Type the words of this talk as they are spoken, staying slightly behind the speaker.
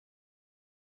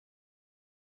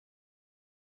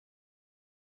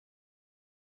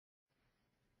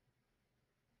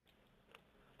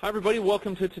Hi everybody,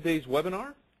 welcome to today's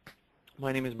webinar.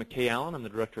 My name is McKay Allen. I'm the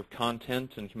Director of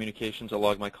Content and Communications at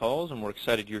LogMyCalls, and we're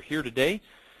excited you're here today.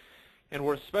 And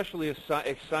we're especially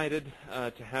excited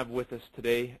to have with us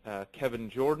today Kevin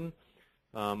Jordan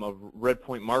of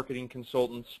Redpoint Marketing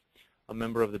Consultants, a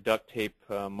member of the duct tape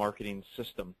marketing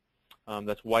system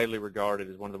that's widely regarded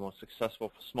as one of the most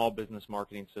successful small business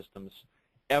marketing systems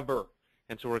ever.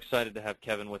 And so we're excited to have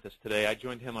Kevin with us today. I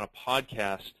joined him on a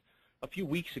podcast a few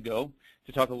weeks ago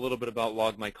to talk a little bit about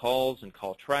LogMyCalls and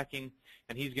call tracking,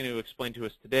 and he's going to explain to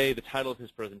us today. The title of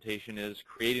his presentation is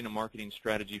Creating a Marketing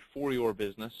Strategy for Your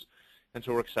Business, and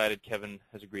so we're excited Kevin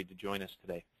has agreed to join us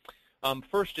today.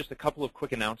 First, just a couple of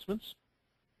quick announcements.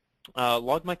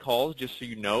 LogMyCalls, just so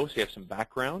you know, so you have some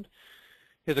background,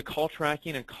 is a call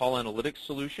tracking and call analytics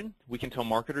solution. We can tell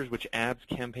marketers which ads,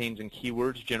 campaigns, and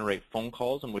keywords generate phone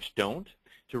calls and which don't.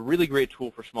 It's a really great tool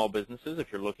for small businesses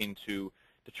if you're looking to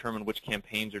determine which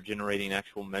campaigns are generating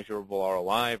actual measurable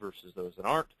ROI versus those that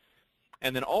aren't.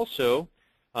 And then also,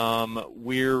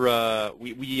 we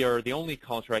are the only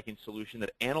call tracking solution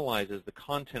that analyzes the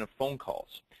content of phone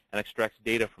calls and extracts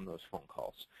data from those phone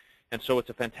calls. And so it's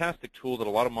a fantastic tool that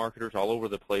a lot of marketers all over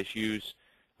the place use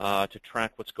to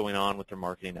track what's going on with their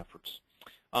marketing efforts.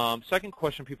 Second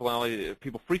question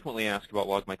people frequently ask about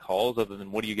LogMyCalls, other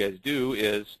than what do you guys do,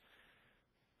 is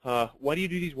why do you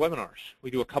do these webinars? We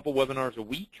do a couple webinars a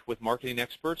week with marketing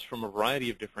experts from a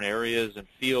variety of different areas and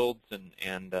fields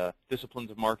and disciplines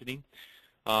of marketing.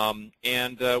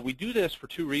 We do this for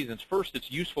two reasons. First, it's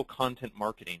useful content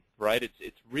marketing, right?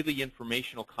 It's really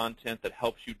informational content that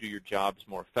helps you do your jobs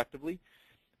more effectively.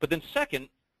 But then second,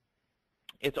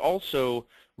 it's also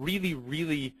really,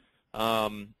 really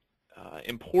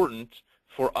important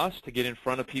for us to get in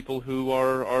front of people who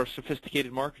are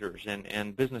sophisticated marketers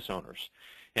and business owners.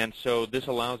 And so this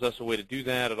allows us a way to do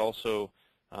that. It also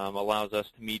allows us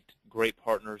to meet great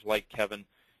partners like Kevin.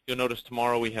 You'll notice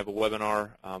tomorrow we have a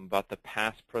webinar about the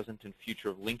past, present, and future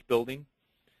of link building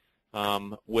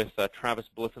with Travis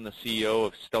Bliffen, the CEO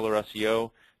of Stellar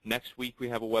SEO. Next week we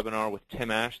have a webinar with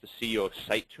Tim Ash, the CEO of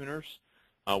Site Tuners.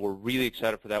 We're really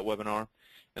excited for that webinar.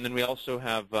 And then we also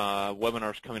have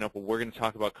webinars coming up where we're going to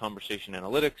talk about conversation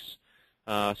analytics.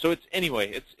 So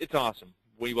it's awesome.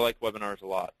 We like webinars a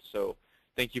lot. So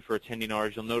thank you for attending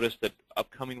ours. You'll notice that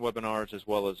upcoming webinars as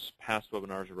well as past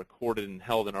webinars are recorded and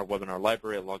held in our webinar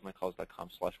library at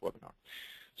logmycalls.com/webinar.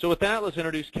 So with that, let's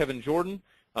introduce Kevin Jordan.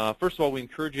 First of all, we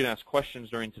encourage you to ask questions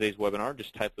during today's webinar.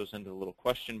 Just type those into the little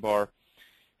question bar.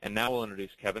 And now we'll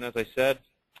introduce Kevin. As I said,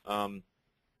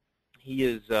 he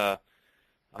is the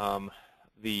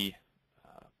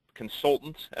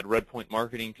consultant at Redpoint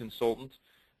Marketing Consultant.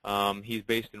 He's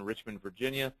based in Richmond,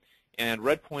 Virginia. And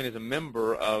Redpoint is a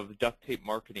member of the Duct Tape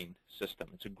Marketing System.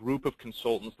 It's a group of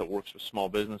consultants that works with small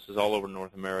businesses all over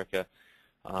North America.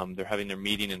 They're having their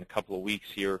meeting in a couple of weeks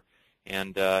here,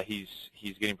 and he's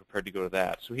getting prepared to go to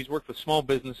that. So he's worked with small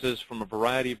businesses from a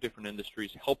variety of different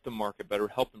industries, helped them market better,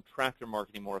 helped them track their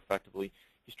marketing more effectively.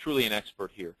 He's truly an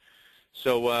expert here.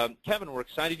 So Kevin, we're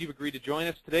excited you've agreed to join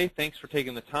us today. Thanks for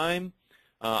taking the time.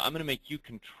 I'm going to make you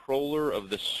controller of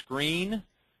the screen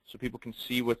so people can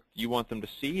see what you want them to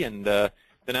see, and then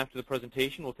after the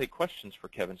presentation, we'll take questions for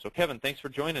Kevin. So Kevin, thanks for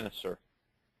joining us, sir.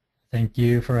 Thank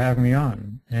you for having me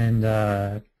on. And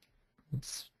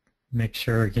let's make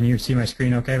sure, can you see my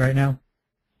screen okay right now?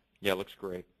 Yeah, it looks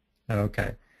great.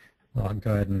 Okay. Well, I'll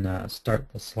go ahead and start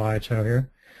the slideshow here.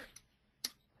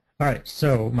 All right,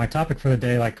 so my topic for the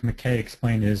day, like McKay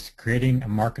explained, is creating a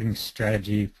marketing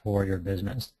strategy for your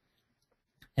business.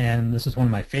 And this is one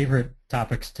of my favorite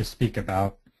topics to speak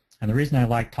about. And the reason I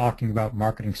like talking about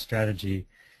marketing strategy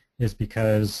is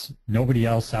because nobody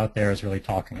else out there is really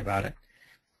talking about it.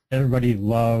 Everybody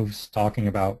loves talking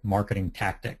about marketing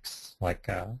tactics like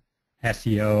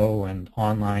SEO and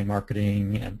online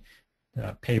marketing and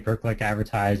pay-per-click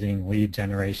advertising, lead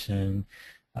generation,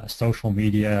 social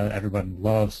media. Everyone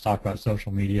loves to talk about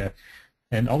social media.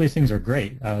 And all these things are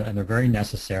great, and they're very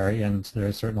necessary, and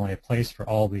there's certainly a place for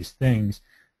all these things.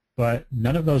 But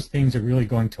none of those things are really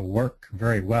going to work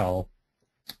very well,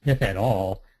 if at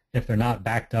all, if they're not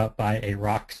backed up by a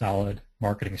rock-solid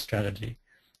marketing strategy.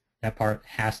 That part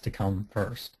has to come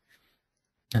first.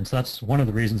 And so that's one of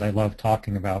the reasons I love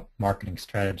talking about marketing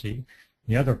strategy.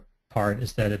 The other part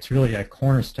is that it's really a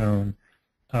cornerstone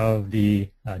of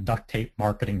the duct tape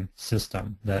marketing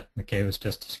system that McKay was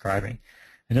just describing.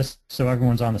 And just so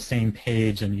everyone's on the same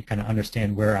page and you kind of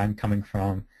understand where I'm coming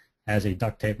from as a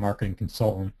duct tape marketing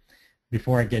consultant,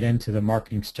 before I get into the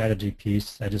marketing strategy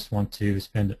piece, I just want to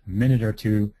spend a minute or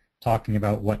two talking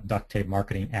about what duct tape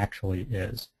marketing actually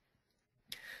is.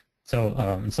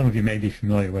 And some of you may be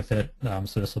familiar with it,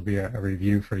 so this will be a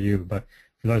review for you. But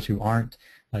for those who aren't,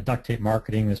 duct tape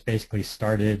marketing was basically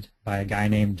started by a guy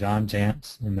named John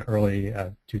Jantz in the early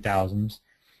 2000s.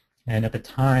 And at the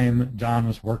time, John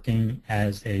was working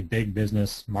as a big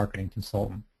business marketing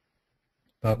consultant.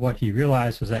 But what he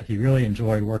realized was that he really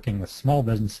enjoyed working with small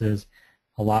businesses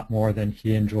a lot more than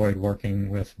he enjoyed working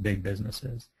with big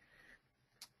businesses.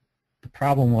 The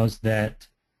problem was that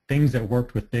things that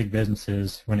worked with big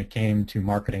businesses when it came to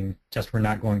marketing just were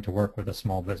not going to work with a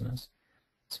small business.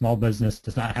 Small business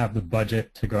does not have the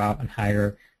budget to go out and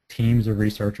hire teams of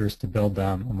researchers to build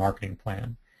them a marketing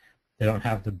plan. They don't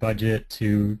have the budget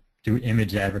to do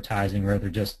image advertising where they're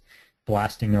just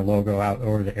blasting their logo out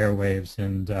over the airwaves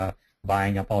and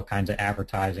buying up all kinds of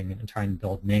advertising and trying to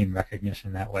build name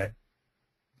recognition that way.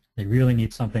 They really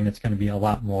need something that's going to be a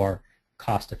lot more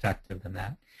cost-effective than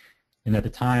that. And at the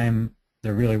time,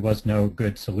 there really was no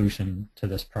good solution to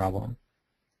this problem.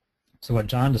 So what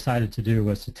John decided to do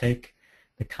was to take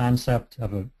the concept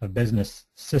of a business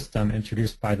system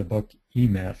introduced by the book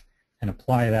E-Myth and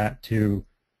apply that to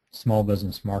small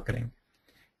business marketing.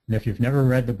 And if you've never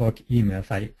read the book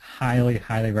E-Myth, I highly,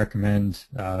 highly recommend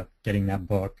getting that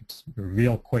book. It's a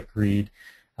real quick read.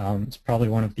 It's probably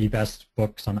one of the best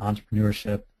books on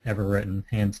entrepreneurship ever written,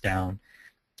 hands down.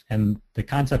 And the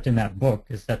concept in that book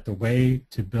is that the way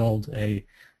to build a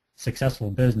successful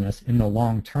business in the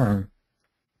long term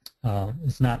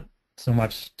is not so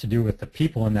much to do with the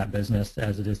people in that business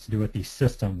as it is to do with the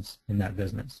systems in that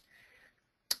business.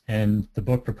 And the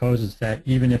book proposes that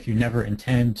even if you never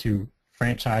intend to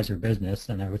franchise your business,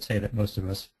 and I would say that most of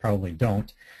us probably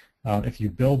don't, if you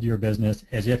build your business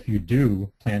as if you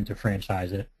do plan to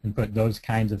franchise it and put those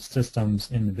kinds of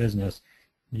systems in the business,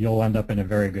 you'll end up in a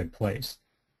very good place.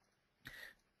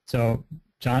 So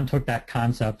John took that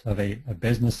concept of a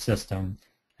business system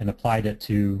and applied it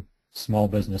to small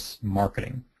business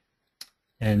marketing.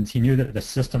 And he knew that the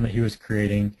system that he was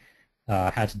creating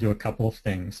had to do a couple of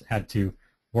things. It had to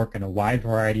work in a wide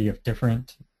variety of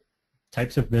different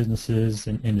types of businesses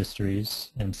and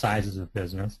industries and sizes of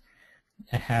business.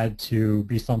 It had to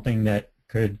be something that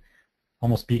could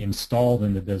almost be installed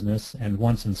in the business, and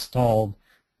once installed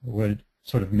would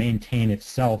sort of maintain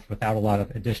itself without a lot of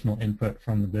additional input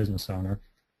from the business owner.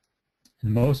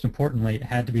 And most importantly, it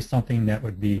had to be something that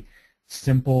would be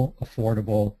simple,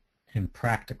 affordable, and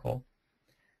practical.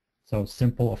 So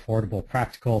simple, affordable,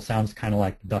 practical sounds kind of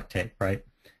like duct tape, right?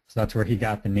 So that's where he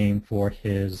got the name for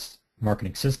his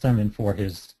marketing system and for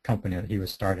his company that he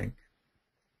was starting.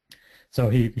 So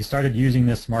he started using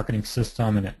this marketing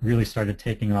system, and it really started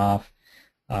taking off.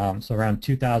 So around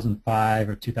 2005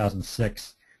 or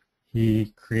 2006,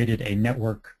 he created a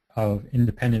network of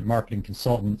independent marketing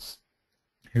consultants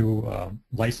who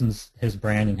licensed his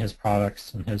brand and his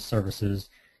products and his services,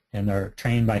 and are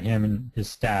trained by him and his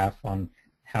staff on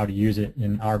how to use it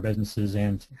in our businesses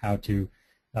and how to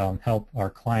help our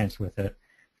clients with it.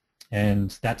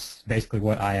 And that's basically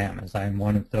what I am, is I am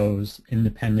one of those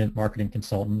independent marketing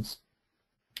consultants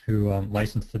who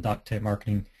license the duct tape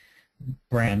marketing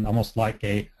brand, almost like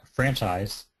a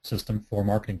franchise system for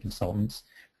marketing consultants.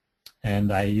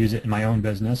 And I use it in my own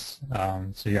business.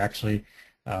 So you're actually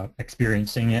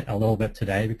experiencing it a little bit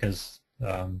today, because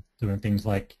doing things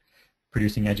like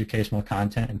producing educational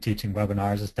content and teaching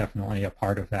webinars is definitely a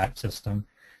part of that system.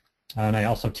 And I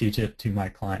also teach it to my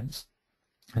clients.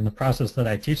 And the process that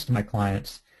I teach to my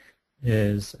clients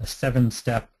is a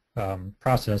 7-step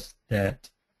process that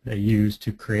they use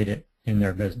to create it in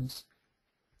their business,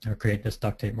 or create this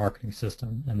duct tape marketing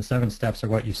system. And the 7 steps are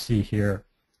what you see here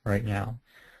right now.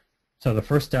 So the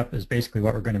first step is basically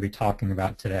what we're going to be talking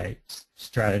about today: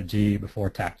 strategy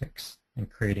before tactics, and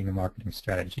creating a marketing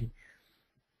strategy.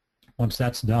 Once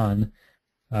that's done,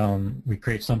 we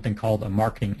create something called a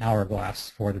marketing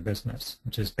hourglass for the business,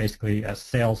 which is basically a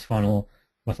sales funnel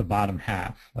with a bottom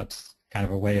half. That's kind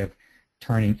of a way of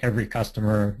turning every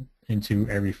customer into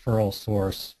a referral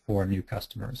source for new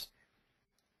customers.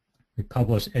 We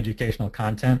publish educational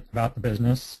content about the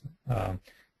business. The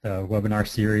webinar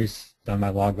series done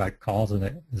by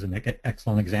LogMyCalls is an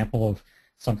excellent example of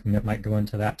something that might go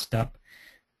into that step.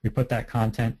 We put that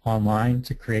content online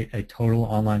to create a total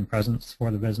online presence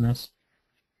for the business.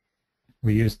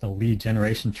 We use the lead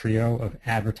generation trio of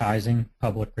advertising,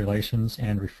 public relations,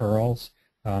 and referrals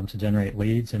to generate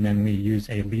leads, and then we use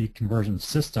a lead conversion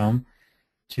system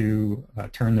to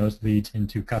turn those leads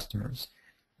into customers.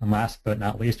 And last but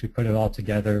not least, we put it all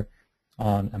together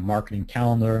on a marketing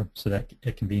calendar so that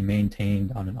it can be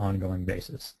maintained on an ongoing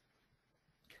basis.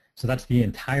 So that's the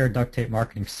entire duct tape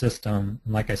marketing system.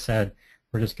 And like I said,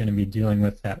 we're just going to be dealing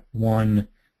with that one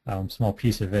small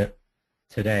piece of it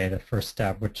today, the first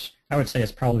step, which I would say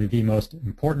is probably the most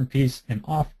important piece and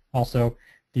also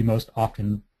the most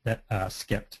often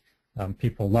skipped.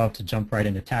 People love to jump right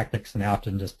into tactics, and they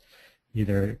often just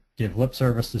either give lip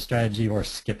service to strategy or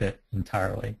skip it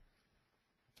entirely.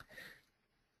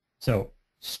 So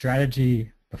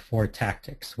strategy before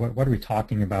tactics. What are we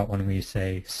talking about when we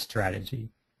say strategy?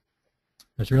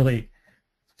 There's really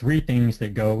three things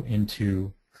that go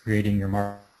into creating your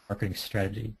marketing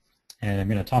strategy. And I'm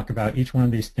going to talk about each one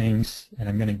of these things, and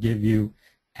I'm going to give you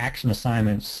action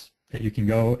assignments that you can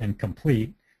go and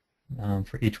complete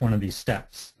for each one of these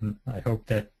steps. And I hope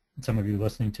that some of you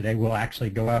listening today will actually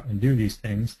go out and do these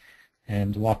things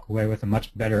and walk away with a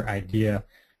much better idea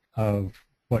of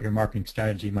what your marketing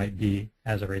strategy might be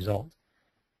as a result.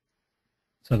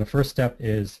 So the first step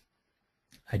is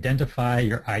identify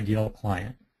your ideal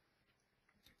client.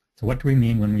 So what do we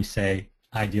mean when we say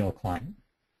ideal client?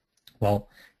 Well,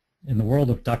 in the world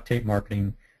of duct tape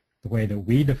marketing, the way that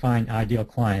we define ideal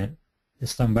client is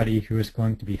somebody who is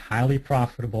going to be highly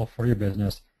profitable for your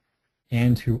business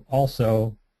and who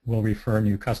also will refer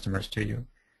new customers to you.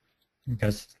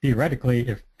 Because theoretically,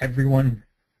 if everyone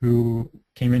who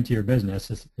came into your business,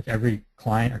 if every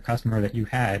client or customer that you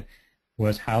had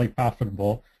was highly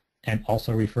profitable and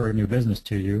also referred new business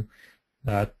to you,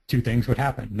 two things would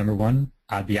happen. Number one,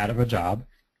 I'd be out of a job,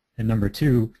 and number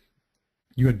two,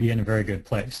 you would be in a very good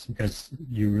place because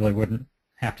you really wouldn't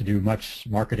have to do much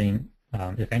marketing,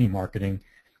 if any marketing,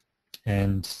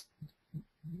 and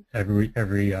every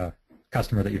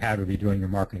customer that you had would be doing your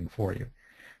marketing for you.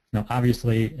 Now,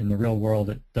 obviously, in the real world,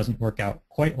 it doesn't work out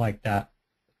quite like that,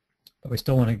 but we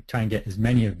still want to try and get as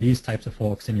many of these types of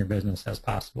folks in your business as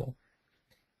possible.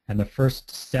 And the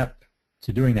first step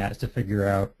to doing that is to figure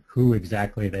out who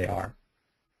exactly they are.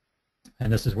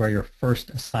 And this is where your first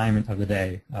assignment of the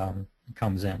day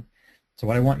comes in. So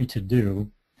what I want you to do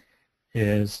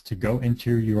is to go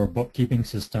into your bookkeeping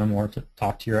system or to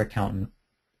talk to your accountant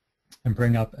and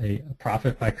bring up a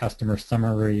profit by customer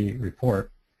summary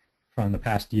report from the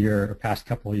past year or past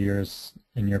couple of years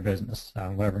in your business,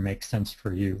 whatever makes sense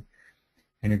for you.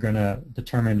 And you're going to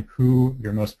determine who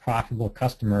your most profitable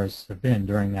customers have been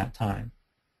during that time.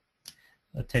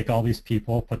 Take all these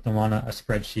people, put them on a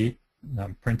spreadsheet,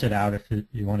 print it out if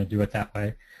you want to do it that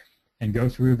way, and go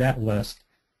through that list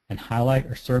and highlight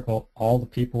or circle all the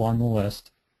people on the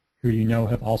list who you know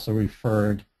have also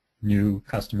referred new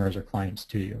customers or clients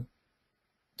to you.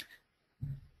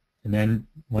 And then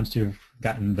once you've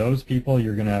gotten those people,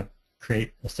 you're going to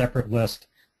create a separate list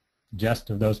just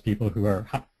of those people who are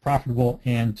profitable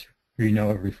and who you know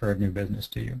have referred new business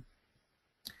to you.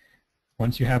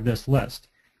 Once you have this list,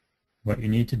 what you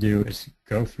need to do is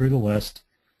go through the list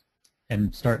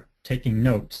and start taking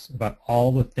notes about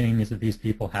all the things that these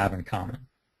people have in common.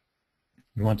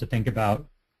 You want to think about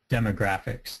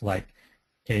demographics like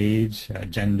age,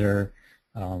 gender,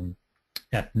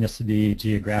 ethnicity,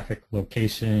 geographic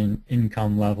location,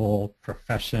 income level,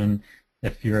 profession.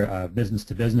 If you're a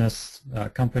business-to-business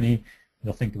company,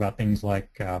 you'll think about things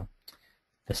like the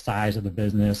size of the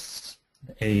business,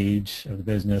 the age of the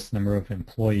business, number of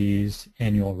employees,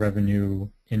 annual revenue,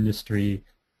 industry,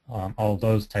 all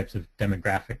those types of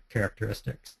demographic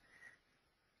characteristics.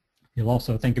 You'll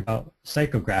also think about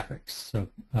psychographics. So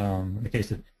in the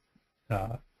case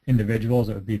of individuals,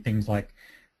 it would be things like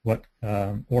what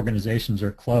organizations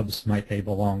or clubs might they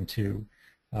belong to,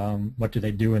 what do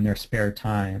they do in their spare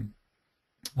time,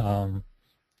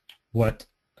 what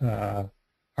are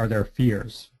their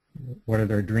fears, what are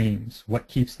their dreams, what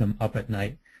keeps them up at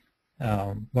night,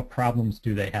 what problems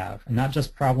do they have, and not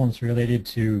just problems related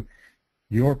to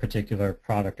your particular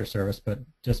product or service, but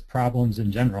just problems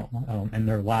in general in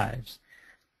their lives.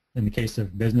 In the case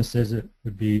of businesses, it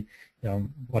would be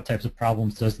what types of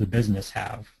problems does the business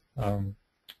have,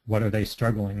 what are they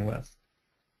struggling with,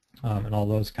 and all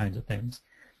those kinds of things.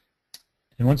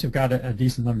 And once you've got a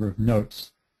decent number of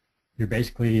notes, you're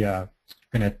basically going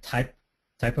to type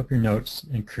up your notes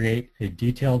and create a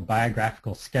detailed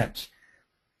biographical sketch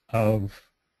of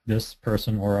this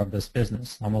person or of this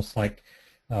business, almost like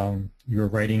you're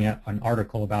writing an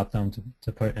article about them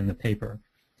to put in the paper.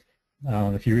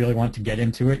 If you really want to get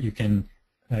into it, you can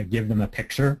give them a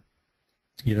picture,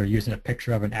 either using a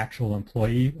picture of an actual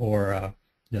employee or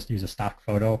just use a stock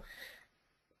photo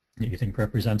that you think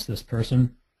represents this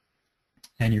person.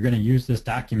 And you're going to use this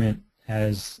document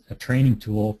as a training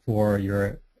tool for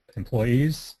your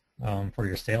employees, for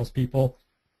your salespeople,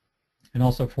 and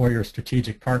also for your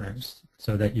strategic partners,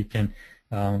 so that you can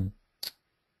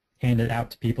hand it out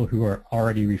to people who are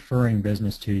already referring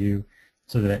business to you,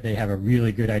 so that they have a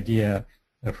really good idea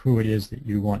of who it is that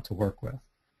you want to work with.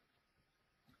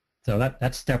 So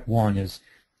that's step one, is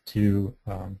to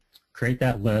create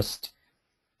that list,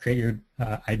 create your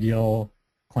ideal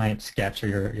client sketch,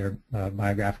 or your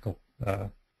biographical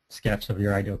sketch of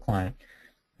your ideal client.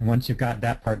 And once you've got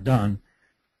that part done,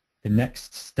 the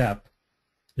next step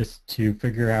is to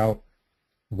figure out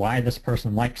why this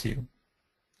person likes you.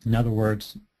 In other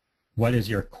words, what is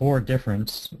your core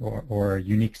difference or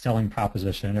unique selling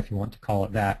proposition, if you want to call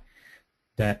it that,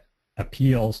 that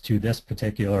appeals to this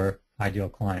particular ideal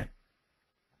client.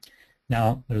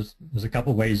 Now, there's a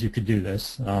couple ways you could do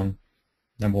this.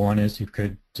 Number one is you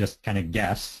could just kind of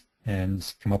guess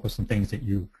and come up with some things that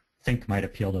you think might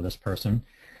appeal to this person.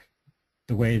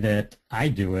 The way that I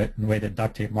do it, and the way that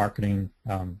Duct Tape Marketing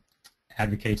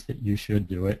advocates that you should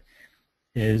do it,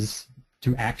 is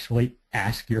to actually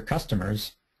ask your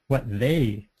customers what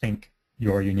they think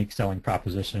your unique selling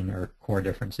proposition or core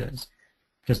difference is,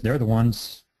 because they're the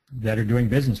ones that are doing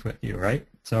business with you, right?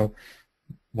 So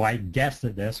why guess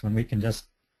at this when we can just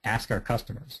ask our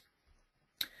customers?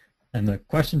 And the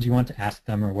questions you want to ask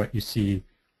them are what you see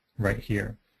right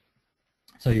here.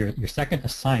 So your second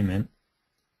assignment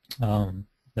that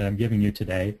I'm giving you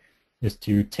today is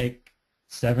to take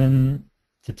 7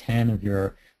 to 10 of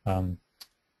your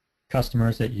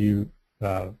customers that you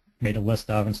made a list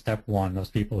of in step one, those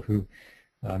people who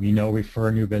you know refer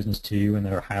new business to you and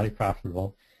that are highly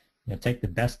profitable. Take the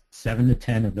best 7 to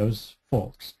 10 of those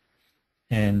folks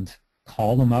and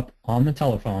call them up on the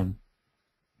telephone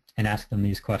and ask them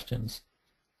these questions.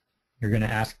 You're going to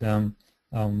ask them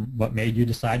what made you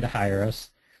decide to hire us,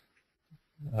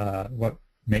 what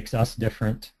makes us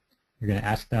different. You're going to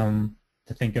ask them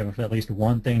to think of at least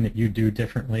one thing that you do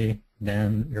differently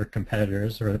than your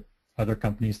competitors or other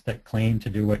companies that claim to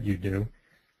do what you do.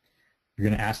 You're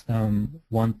going to ask them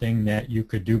one thing that you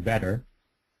could do better.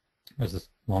 As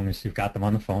long as you've got them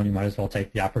on the phone, you might as well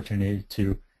take the opportunity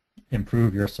to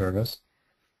improve your service.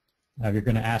 You're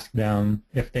going to ask them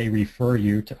if they refer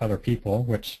you to other people,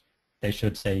 which they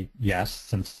should say yes,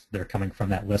 since they're coming from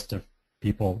that list of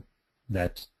people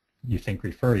that you think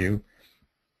refer you.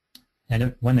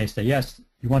 And when they say yes,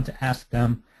 you want to ask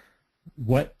them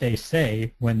what they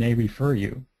say when they refer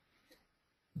you.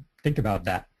 Think about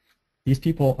that. These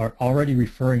people are already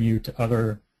referring you to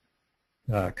other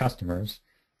customers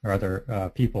or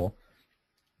other people.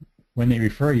 When they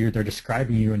refer you, they're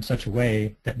describing you in such a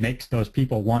way that makes those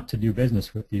people want to do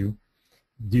business with you.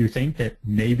 Do you think that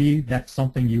maybe that's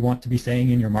something you want to be saying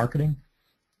in your marketing?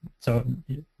 So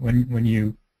when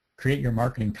you create your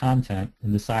marketing content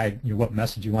and decide what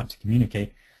message you want to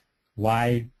communicate,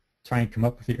 why try and come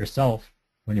up with it yourself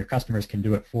when your customers can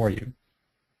do it for you?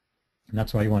 And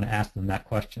that's why you want to ask them that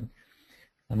question.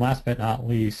 And last but not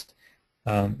least,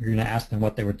 you're going to ask them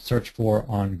what they would search for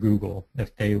on Google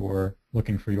if they were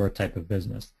looking for your type of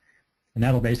business. And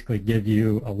that'll basically give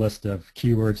you a list of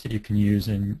keywords that you can use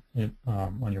on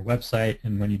your website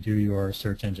and when you do your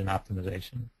search engine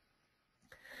optimization.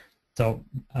 So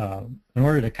in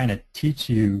order to kind of teach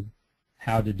you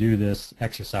how to do this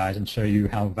exercise and show you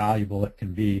how valuable it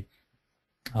can be,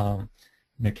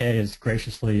 McKay has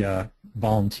graciously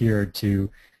volunteered to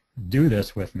do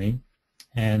this with me.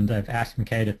 And I've asked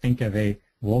McKay to think of a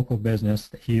local business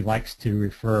that he likes to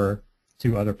refer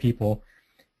to other people.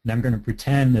 And I'm going to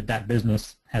pretend that that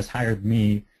business has hired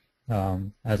me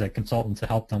as a consultant to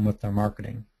help them with their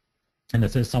marketing. And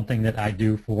this is something that I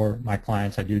do for my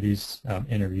clients. I do these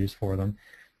interviews for them.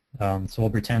 So we'll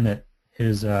pretend that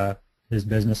his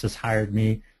business has hired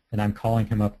me, and I'm calling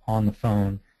him up on the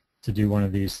phone to do one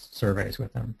of these surveys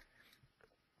with him.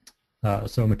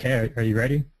 So McKay, are you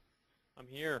ready? I'm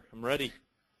here. I'm ready.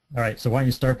 All right. So why don't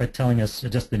you start by telling us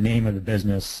just the name of the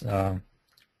business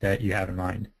that you have in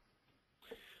mind?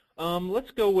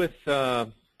 Let's go with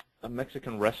a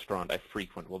Mexican restaurant I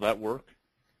frequent. Will that work?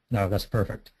 No, that's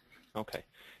perfect. Okay.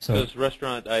 So this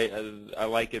restaurant, I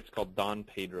like it. It's called Don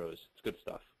Pedro's. It's good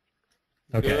stuff.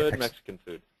 Okay. Good Mexican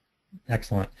food.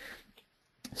 Excellent.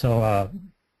 So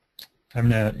I'm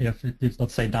gonna, if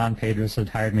let's say Don Pedro's had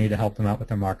hired me to help them out with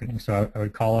their marketing, so I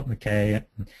would call up McKay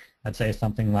and I'd say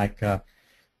something like,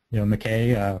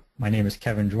 McKay, my name is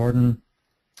Kevin Jordan.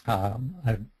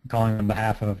 I'm calling on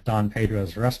behalf of Don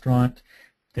Pedro's restaurant.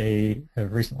 They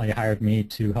have recently hired me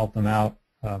to help them out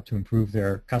to improve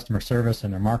their customer service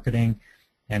and their marketing.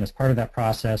 And as part of that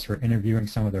process, we're interviewing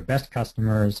some of their best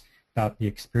customers about the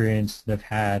experience they've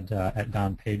had at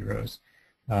Don Pedro's.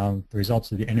 The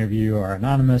results of the interview are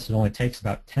anonymous. It only takes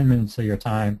about 10 minutes of your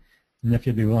time. And if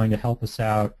you'd be willing to help us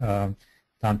out,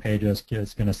 Don Pedro's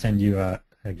is going to send you a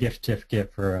gift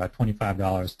certificate for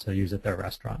 $25 to use at their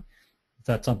restaurant. Is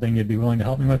that something you'd be willing to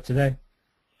help me with today?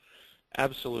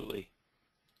 Absolutely.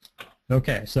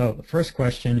 Okay, so the first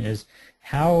question is,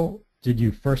 how did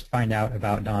you first find out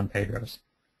about Don Pedro's?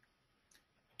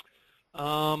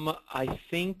 I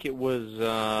think it was,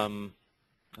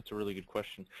 that's a really good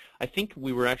question. I think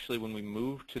we were actually, when we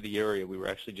moved to the area, we were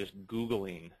actually just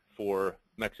Googling for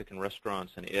Mexican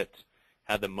restaurants, and it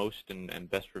had the most and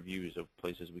best reviews of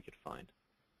places we could find.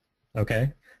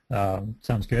 Okay,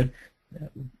 sounds good.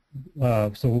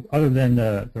 So other than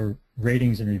the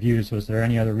ratings and reviews, was there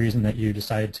any other reason that you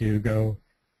decided to go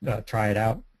try it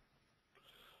out?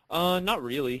 Not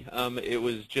really. It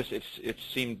was just it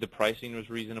seemed the pricing was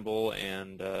reasonable,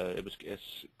 and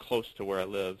it's close to where I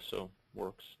live, so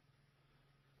works.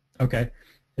 Okay.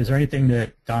 Is there anything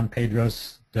that Don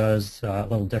Pedro's does a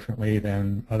little differently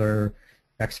than other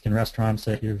Mexican restaurants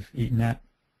that you've eaten at?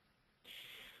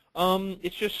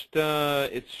 It's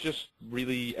just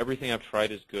really everything I've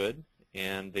tried is good,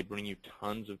 and they bring you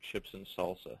tons of chips and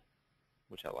salsa,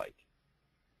 which I like.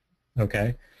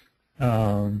 Okay.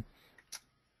 Um,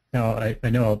 Now, I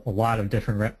know a lot of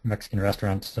different Mexican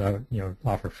restaurants,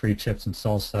 offer free chips and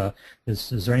salsa.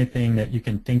 Is there anything that you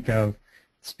can think of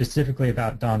specifically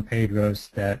about Don Pedro's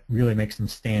that really makes them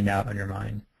stand out on your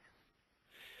mind?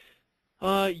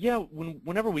 Yeah.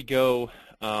 Whenever we go,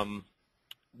 well,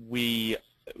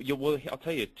 I'll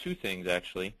tell you two things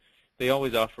actually. They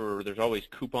always offer. There's always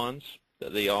coupons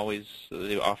that they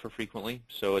offer frequently,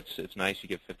 so it's nice. You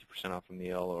get 50% off a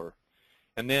meal,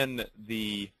 and then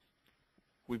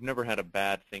we've never had a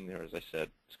bad thing there, as I said.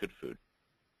 It's good food.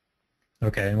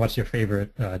 Okay, and what's your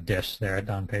favorite dish there at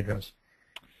Don Pedro's?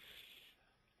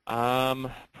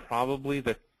 Probably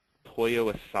the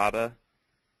pollo asada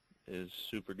is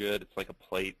super good. It's like a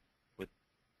plate with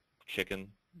chicken,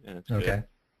 and it's Okay,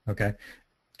 good. okay.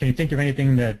 Can you think of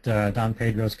anything that Don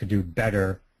Pedro's could do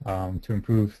better to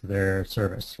improve their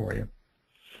service for you?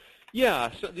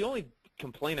 Yeah, so the only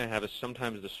complaint I have is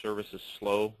sometimes the service is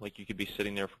slow. Like you could be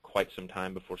sitting there for quite some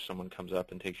time before someone comes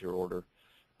up and takes your order.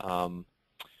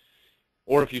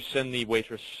 Or if you send the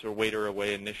waitress or waiter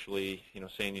away initially,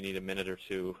 saying you need a minute or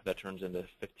two, that turns into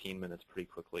 15 minutes pretty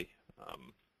quickly.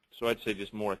 So I'd say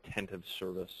just more attentive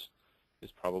service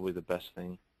is probably the best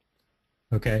thing.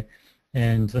 Okay,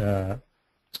 and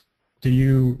do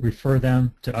you refer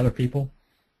them to other people?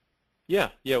 Yeah.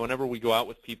 Whenever we go out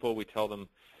with people, we tell them,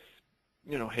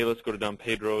 hey, let's go to Don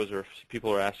Pedro's, or if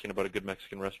people are asking about a good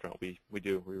Mexican restaurant, we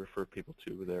refer people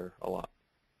to there a lot.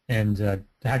 And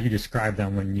how do you describe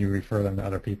them when you refer them to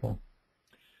other people?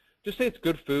 Just say it's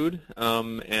good food,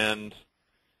 and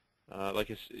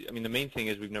the main thing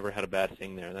is we've never had a bad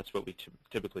thing there, and that's what we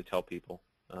typically tell people,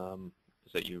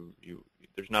 is that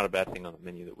there's not a bad thing on the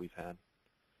menu that we've had.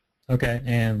 Okay,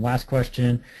 and last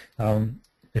question.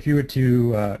 If you were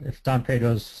if Don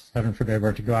Pedro's, heaven forbid,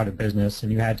 were to go out of business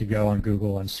and you had to go on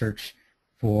Google and search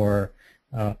for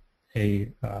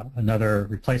another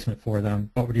replacement for them,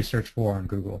 what would you search for on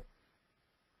Google?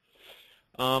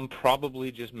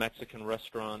 Probably just Mexican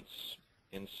restaurants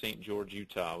in St. George,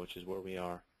 Utah, which is where we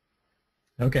are.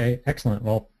 Okay, excellent.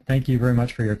 Well, thank you very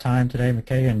much for your time today,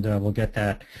 McKay, and we'll get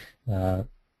that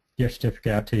gift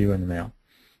certificate out to you in the mail.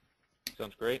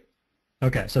 Sounds great.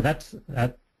 Okay, so that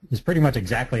is pretty much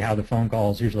exactly how the phone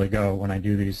calls usually go when I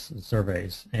do these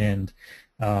surveys. And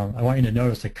I want you to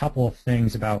notice a couple of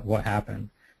things about what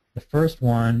happened. The first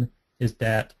one is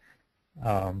that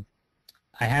I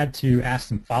had to ask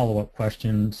some follow-up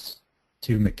questions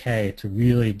to McKay to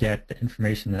really get the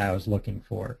information that I was looking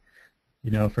for.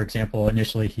 For example,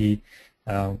 initially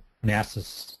when he asked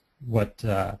us what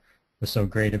was so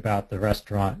great about the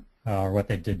restaurant or what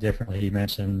they did differently, he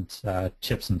mentioned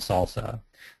chips and salsa.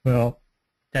 Well,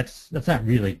 that's not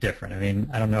really different. I mean,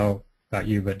 I don't know about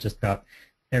you, but just about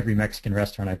every Mexican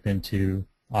restaurant I've been to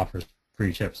offers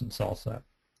free chips and salsa.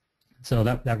 So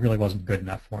that really wasn't good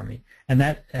enough for me. And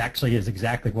that actually is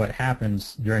exactly what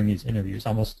happens during these interviews.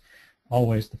 Almost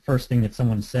always the first thing that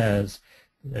someone says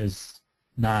is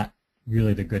not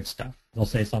really the good stuff. They'll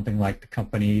say something like the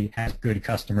company has good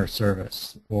customer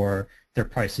service or their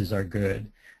prices are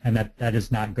good, and that is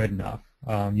not good enough.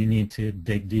 You need to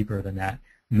dig deeper than that.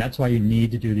 And that's why you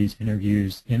need to do these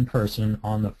interviews in person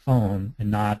on the phone and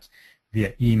not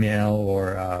via email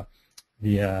or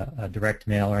via direct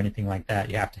mail or anything like that.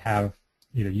 You have to have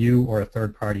either you or a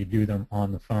third party do them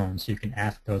on the phone so you can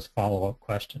ask those follow-up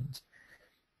questions.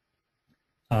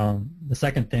 The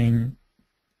second thing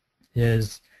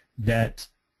is that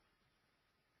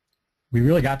we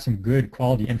really got some good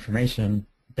quality information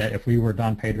that if we were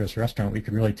Don Pedro's restaurant, we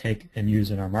could really take and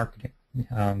use in our marketing.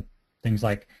 Things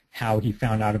like how he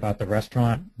found out about the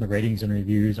restaurant, the ratings and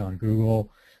reviews on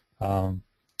Google.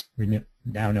 We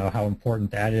now know how important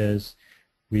that is.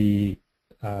 We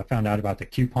found out about the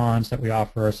coupons that we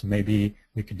offer, so maybe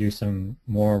we could do some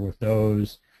more with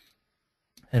those.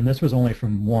 And this was only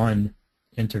from one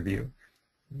interview.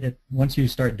 Once you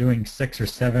start doing 6 or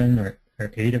 7 or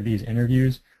 8 of these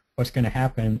interviews, what's going to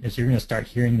happen is you're going to start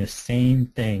hearing the same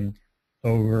thing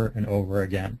over and over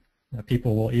again.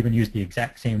 People will even use the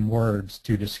exact same words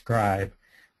to describe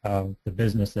the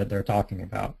business that they're talking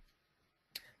about.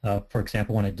 For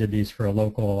example, when I did these for a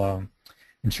local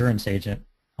insurance agent,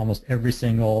 almost every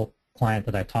single client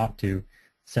that I talked to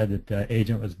said that the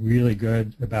agent was really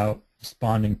good about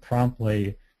responding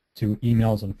promptly to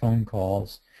emails and phone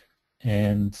calls,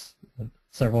 and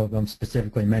several of them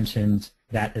specifically mentioned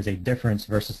that as a difference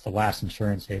versus the last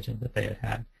insurance agent that they had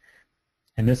had.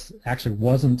 And this actually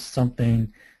wasn't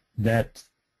something that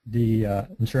the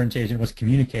insurance agent was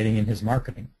communicating in his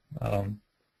marketing.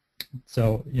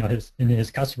 So, you know, in his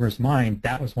customer's mind,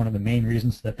 that was one of the main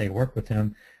reasons that they worked with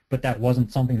him, but that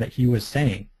wasn't something that he was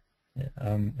saying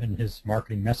in his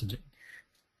marketing messaging.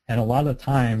 And a lot of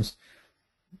times,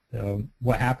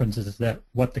 what happens is that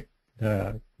what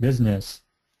the business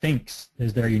thinks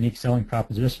is their unique selling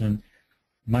proposition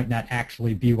might not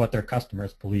actually be what their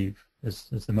customers believe is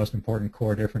the most important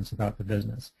core difference about the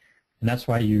business. And that's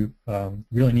why you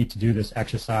really need to do this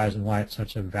exercise and why it's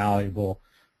such a valuable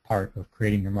part of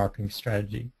creating your marketing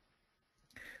strategy.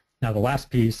 Now, the last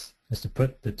piece is to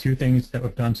put the 2 things that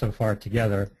we've done so far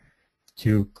together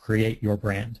to create your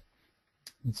brand.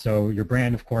 And so your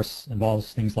brand, of course,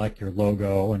 involves things like your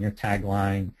logo and your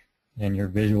tagline and your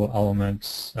visual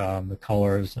elements, the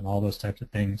colors and all those types of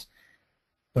things.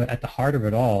 But at the heart of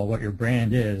it all, what your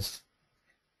brand is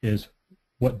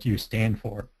what do you stand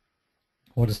for?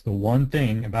 What is the one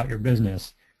thing about your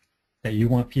business that you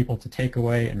want people to take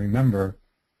away and remember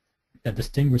that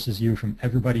distinguishes you from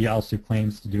everybody else who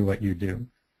claims to do what you do?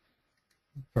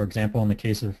 For example, in the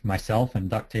case of myself and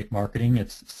duct tape marketing,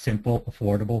 it's simple,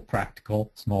 affordable,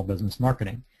 practical, small business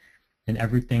marketing. And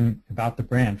everything about the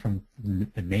brand, from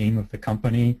the name of the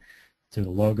company to the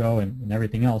logo and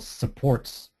everything else,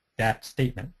 supports that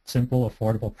statement: simple,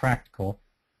 affordable, practical,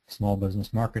 small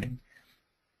business marketing.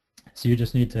 So you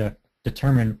just need to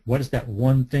determine what is that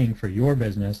one thing for your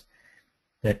business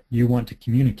that you want to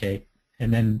communicate,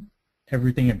 and then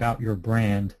everything about your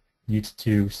brand needs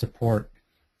to support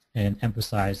and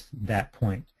emphasize that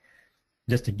point.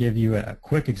 Just to give you a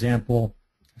quick example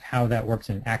of how that works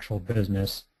in actual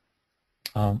business,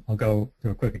 I'll go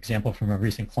through a quick example from a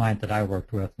recent client that I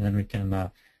worked with, and then we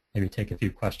can maybe take a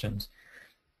few questions.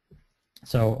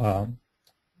 So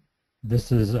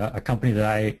this is a company that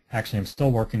I actually am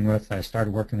still working with. I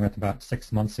started working with about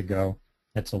 6 months ago.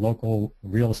 It's a local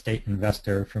real estate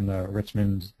investor from the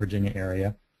Richmond, Virginia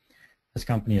area. This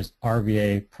company is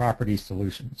RVA Property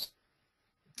Solutions.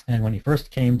 And when he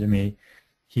first came to me,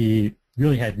 he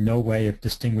really had no way of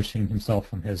distinguishing himself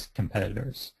from his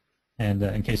competitors. And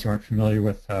in case you aren't familiar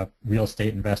with real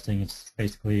estate investing, it's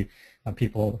basically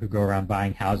people who go around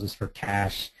buying houses for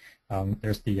cash.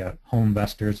 There's the Home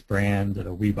Investors brand,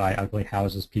 the We Buy Ugly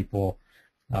Houses people.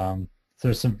 So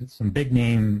there's some big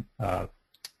name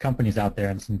companies out there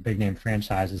and some big name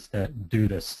franchises that do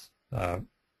this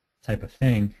type of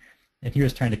thing. And he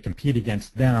was trying to compete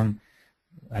against them,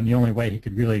 and the only way he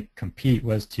could really compete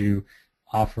was to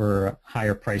offer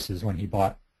higher prices when he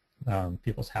bought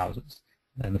people's houses.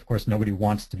 And of course, nobody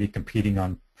wants to be competing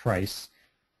on price.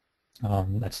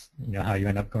 That's how you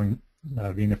end up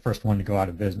being the first one to go out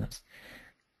of business.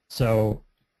 So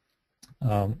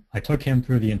I took him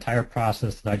through the entire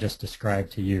process that I just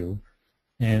described to you,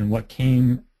 and what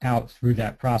came out through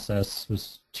that process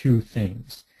was 2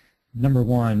 things. Number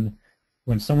one,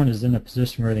 when someone is in a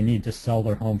position where they need to sell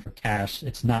their home for cash,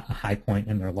 it's not a high point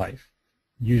in their life.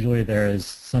 Usually there is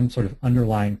some sort of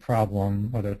underlying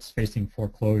problem, whether it's facing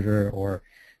foreclosure or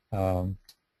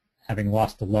having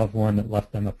lost a loved one that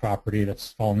left them a property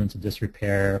that's fallen into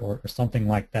disrepair or something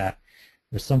like that.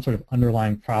 There's some sort of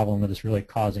underlying problem that is really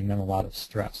causing them a lot of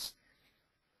stress.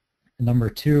 And number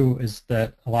 2 is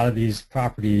that a lot of these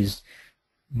properties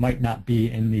might not be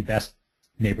in the best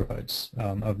neighborhoods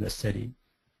of the city.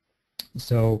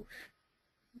 So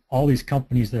all these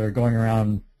companies that are going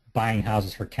around buying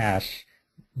houses for cash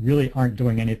really aren't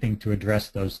doing anything to address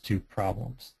those 2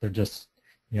 problems. They're just,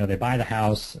 they buy the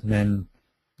house and then,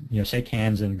 shake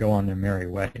hands and go on their merry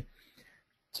way.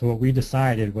 So what we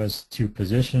decided was to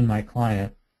position my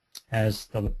client as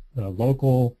the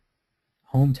local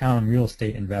hometown real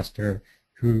estate investor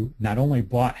who not only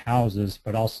bought houses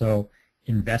but also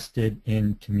invested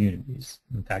in communities.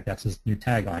 In fact, that's his new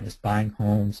tagline, is buying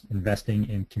homes, investing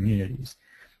in communities.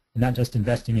 And not just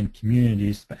investing in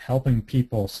communities, but helping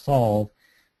people solve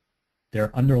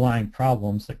their underlying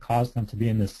problems that caused them to be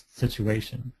in this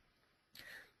situation.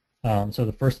 So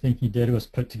the first thing he did was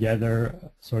put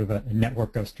together sort of a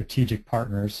network of strategic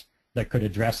partners that could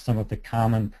address some of the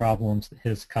common problems that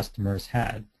his customers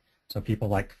had. So people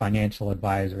like financial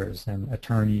advisors and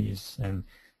attorneys and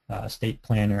estate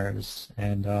planners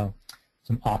and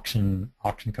some auction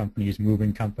companies,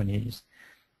 moving companies,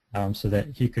 so that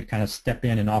he could kind of step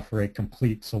in and offer a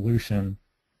complete solution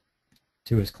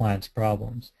to his clients'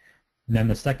 problems. And then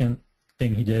the second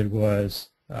thing he did was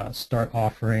start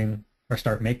making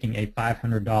a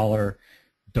 $500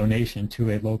 donation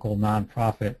to a local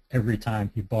nonprofit every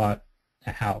time he bought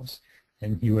a house.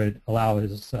 And he would allow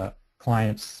his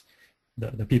clients,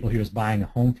 the people he was buying a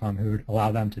home from, he would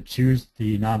allow them to choose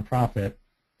the nonprofit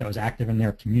that was active in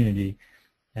their community,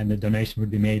 and the donation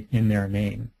would be made in their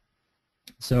name.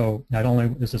 So not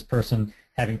only is this person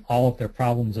having all of their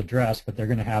problems addressed, but they're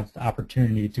going to have the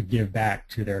opportunity to give back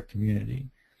to their community.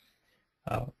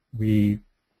 We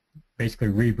basically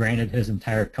rebranded his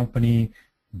entire company,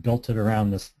 built it around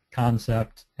this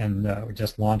concept, and we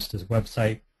just launched his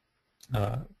website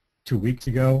 2 weeks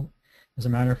ago, as a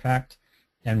matter of fact.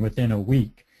 And within a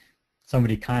week,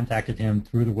 somebody contacted him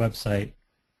through the website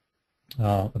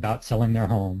about selling their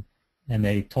home, and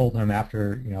they told him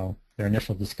after their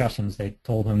initial discussions, they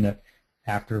told him that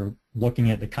after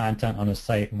looking at the content on his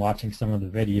site and watching some of the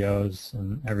videos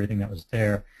and everything that was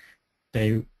there,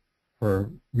 they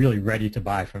were really ready to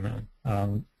buy from him.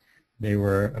 They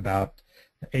were about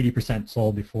 80%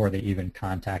 sold before they even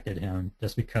contacted him,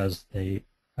 just because they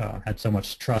had so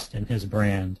much trust in his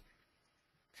brand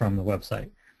from the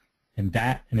website. And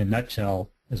that, in a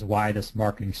nutshell, is why this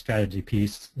marketing strategy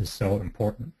piece is so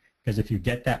important. Because if you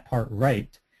get that part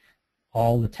right,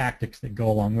 all the tactics that go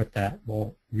along with that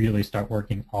will really start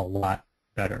working a lot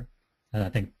better. And I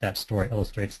think that story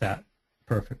illustrates that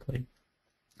perfectly.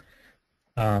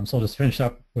 So I'll just finish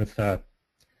up with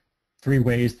 3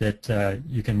 ways that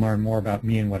you can learn more about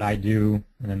me and what I do,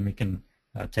 and then we can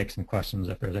take some questions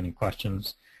if there's any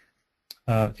questions.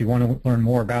 If you want to learn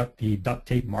more about the duct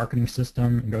tape marketing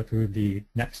system and go through the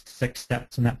next 6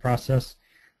 steps in that process,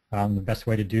 the best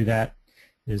way to do that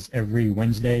is every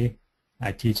Wednesday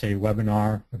I teach a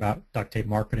webinar about duct tape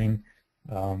marketing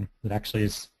that actually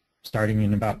is starting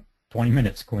in about 20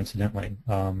 minutes, coincidentally.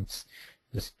 It's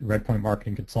just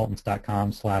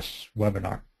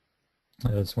redpointmarketingconsultants.com/webinar.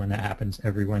 That's when that happens,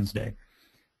 every Wednesday.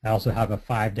 I also have a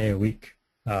 5-day-a-week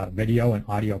video and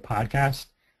audio podcast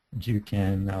that you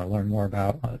can learn more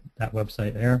about that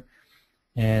website there.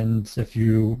 And if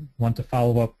you want to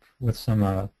follow up with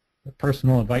some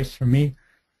personal advice from me,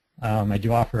 I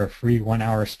do offer a free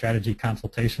 1-hour strategy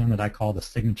consultation that I call the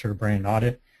Signature Brand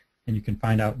Audit, and you can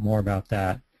find out more about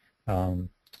that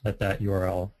at that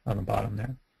URL on the bottom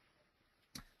there.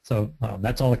 So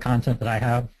that's all the content that I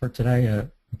have for today.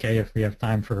 Okay, if we have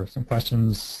time for some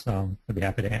questions, I'd be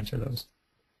happy to answer those.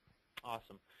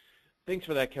 Awesome. Thanks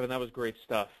for that, Kevin. That was great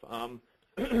stuff.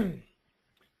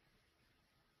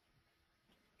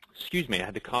 Excuse me, I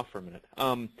had to cough for a minute.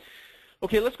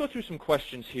 Okay, let's go through some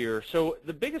questions here. So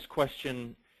the biggest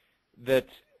question that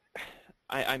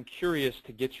I'm curious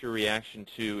to get your reaction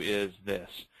to is this.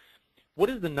 What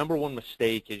is the #1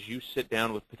 mistake as you sit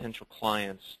down with potential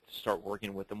clients to start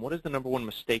working with them? What is the #1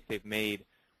 mistake they've made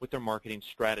with their marketing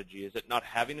strategy? Is it not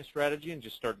having a strategy and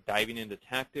just start diving into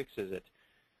tactics? Is it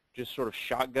just sort of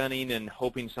shotgunning and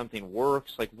hoping something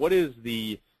works? Like, what is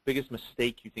the biggest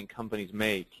mistake you think companies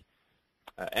make?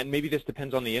 And maybe this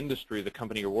depends on the industry, the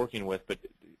company you're working with, but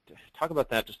talk about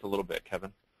that just a little bit,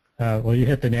 Kevin. Well, you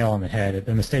hit the nail on the head.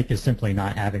 The mistake is simply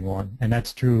not having one, and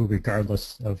that's true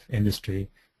regardless of industry.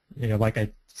 Like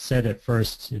I said at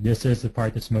first, this is the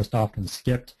part that's most often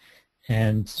skipped,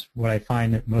 and what I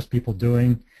find that most people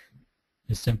doing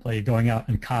is simply going out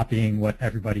and copying what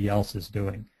everybody else is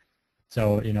doing.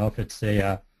 So, if it's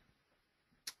a,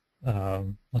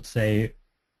 let's say,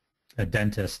 a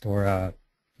dentist or a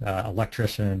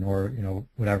electrician or,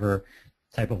 whatever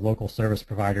type of local service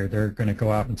provider, they're going to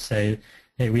go out and say,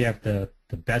 hey, we have the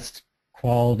best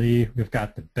quality, we've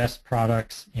got the best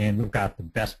products, and we've got the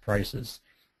best prices,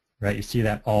 right? You see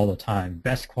that all the time.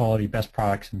 Best quality, best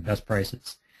products, and best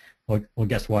prices. Well,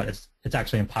 guess what? It's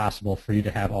actually impossible for you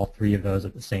to have all 3 of those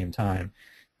at the same time,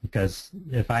 because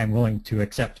if I'm willing to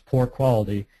accept poor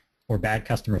quality or bad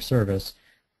customer service,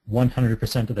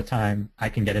 100% of the time I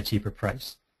can get a cheaper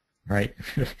price, right?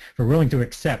 If we're willing to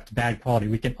accept bad quality,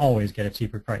 we can always get a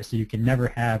cheaper price. So you can never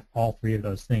have all 3 of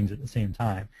those things at the same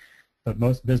time. But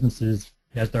most businesses,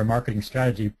 as their marketing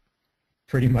strategy,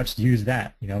 pretty much use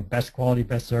that, best quality,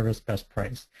 best service, best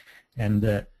price.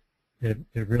 And It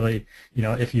really,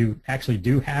 if you actually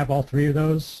do have all three of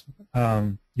those,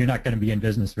 you're not going to be in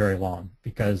business very long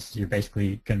because you're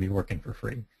basically going to be working for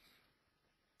free.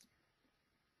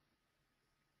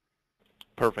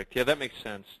 Perfect. Yeah, that makes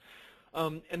sense.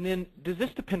 And then does this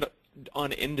depend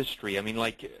on industry? I mean,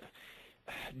 like,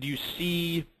 do you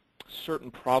see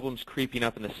certain problems creeping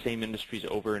up in the same industries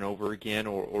over and over again,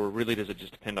 or really does it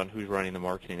just depend on who's running the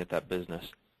marketing at that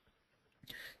business?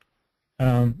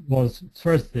 Well, as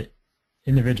far as the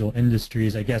individual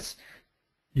industries, I guess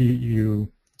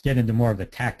you get into more of the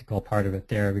tactical part of it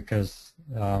there because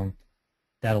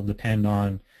that'll depend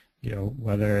on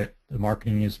whether the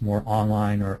marketing is more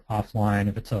online or offline.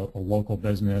 If it's a local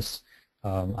business,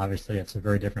 obviously it's a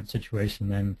very different situation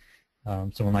than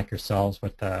someone like yourselves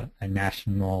with a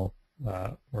national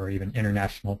or even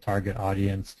international target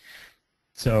audience.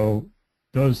 So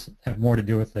those have more to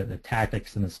do with the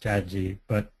tactics and the strategy.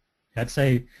 But I'd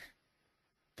say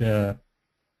the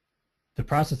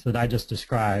process that I just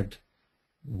described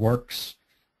works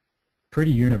pretty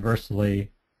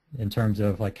universally in terms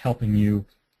of like helping you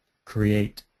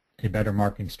create a better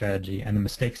marketing strategy. And the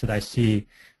mistakes that I see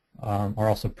are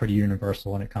also pretty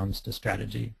universal when it comes to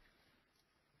strategy.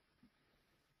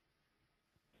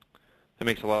 That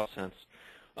makes a lot of sense.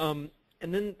 And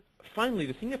then finally,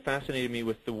 the thing that fascinated me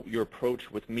with your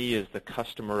approach with me as the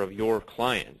customer of your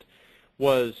client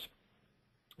was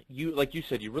like you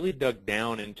said, you really dug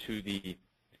down into the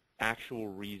actual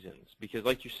reasons. Because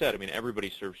like you said, I mean, everybody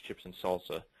serves chips and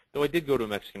salsa. Though I did go to a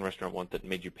Mexican restaurant once that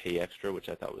made you pay extra, which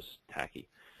I thought was tacky.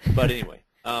 But anyway,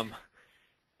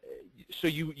 so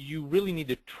you really need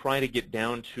to try to get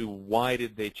down to why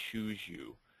did they choose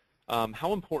you.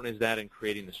 How important is that in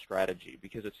creating the strategy?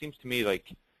 Because it seems to me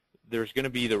like there's going to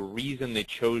be the reason they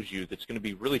chose you that's going to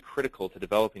be really critical to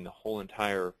developing the whole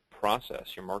entire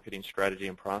process, your marketing strategy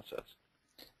and process.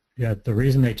 Yeah, the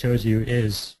reason they chose you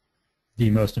is the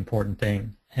most important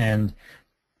thing. And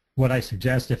what I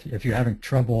suggest, if you're having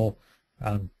trouble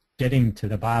getting to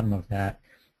the bottom of that,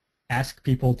 ask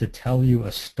people to tell you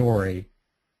a story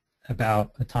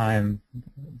about a time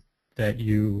that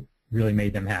you really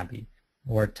made them happy,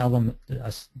 or tell them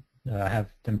have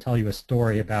them tell you a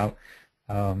story about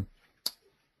a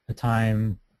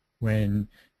time when,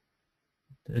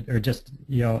 or just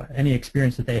any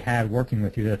experience that they had working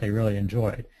with you that they really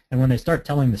enjoyed. And when they start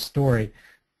telling the story,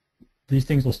 these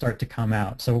things will start to come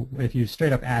out. So if you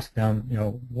straight up ask them,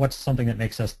 what's something that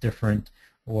makes us different,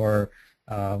 or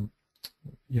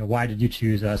why did you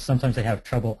choose us? Sometimes they have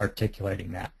trouble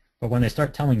articulating that. But when they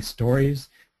start telling stories,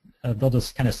 they'll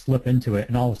just kind of slip into it,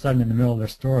 and all of a sudden in the middle of their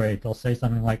story, they'll say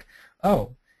something like,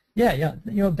 "Oh, yeah,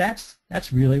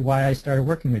 that's really why I started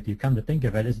working with you. Come to think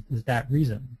of it, is that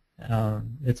reason?"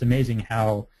 It's amazing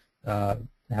how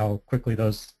quickly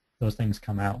those things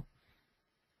come out.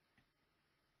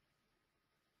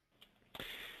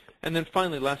 And then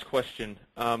finally, last question.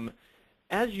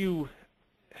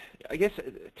 I guess,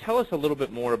 tell us a little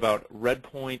bit more about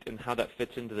Redpoint and how that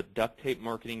fits into the duct tape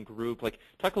marketing group. Like,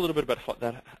 talk a little bit about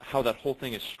how that whole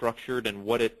thing is structured and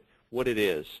what it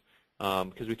is,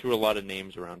 because we threw a lot of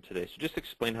names around today. So just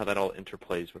explain how that all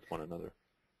interplays with one another.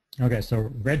 Okay,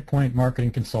 so Redpoint Marketing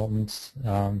Consultants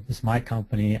is my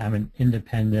company. I'm an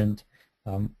independent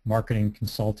marketing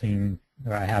consulting,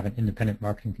 or I have an independent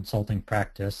marketing consulting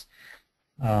practice.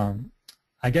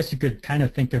 I guess you could kind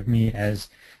of think of me as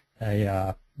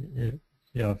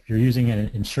if you're using an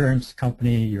insurance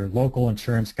company, your local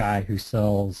insurance guy who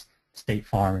sells State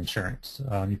Farm insurance.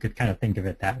 You could kind of think of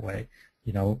it that way.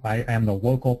 I am the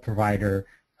local provider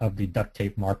of the duct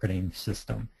tape marketing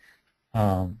system.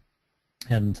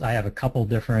 And I have a couple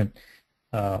different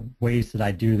ways that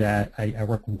I do that. I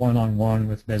work one-on-one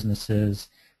with businesses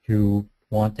who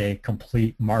want a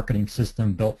complete marketing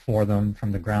system built for them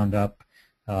from the ground up.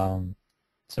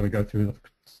 So we go through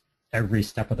every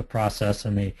step of the process,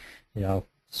 and they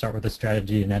start with a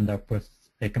strategy and end up with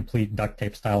a complete duct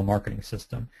tape style marketing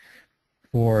system.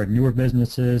 For newer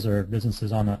businesses or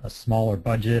businesses on a smaller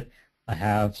budget, I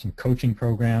have some coaching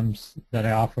programs that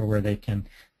I offer where they can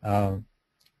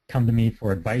come to me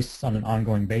for advice on an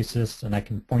ongoing basis, and I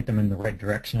can point them in the right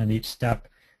direction at each step,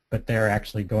 but they're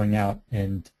actually going out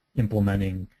and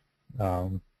implementing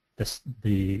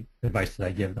the advice that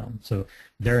I give them. So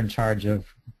they're in charge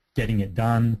of getting it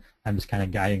done. I'm just kind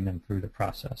of guiding them through the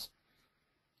process.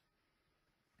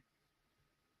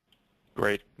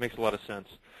 Great. Makes a lot of sense.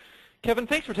 Kevin,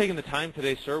 thanks for taking the time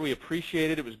today, sir. We appreciate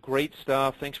it. It was great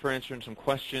stuff. Thanks for answering some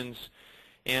questions.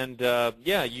 And,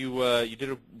 yeah, you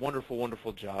did a wonderful,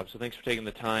 wonderful job. So thanks for taking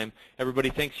the time. Everybody,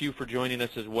 thanks you for joining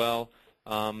us as well.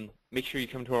 Make sure you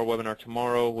come to our webinar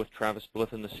tomorrow with Travis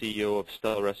Bliffen, the CEO of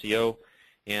Stellar SEO.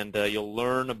 and you'll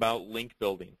learn about link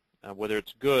building, whether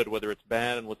it's good, whether it's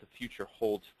bad, and what the future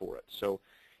holds for it. So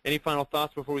any final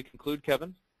thoughts before we conclude,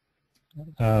 Kevin?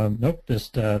 Nope,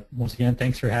 just once again,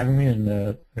 thanks for having me, and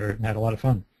had a lot of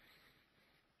fun.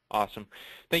 Awesome.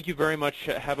 Thank you very much.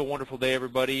 Have a wonderful day,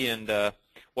 everybody, and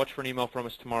watch for an email from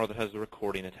us tomorrow that has the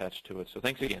recording attached to it. So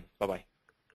thanks again. Bye-bye.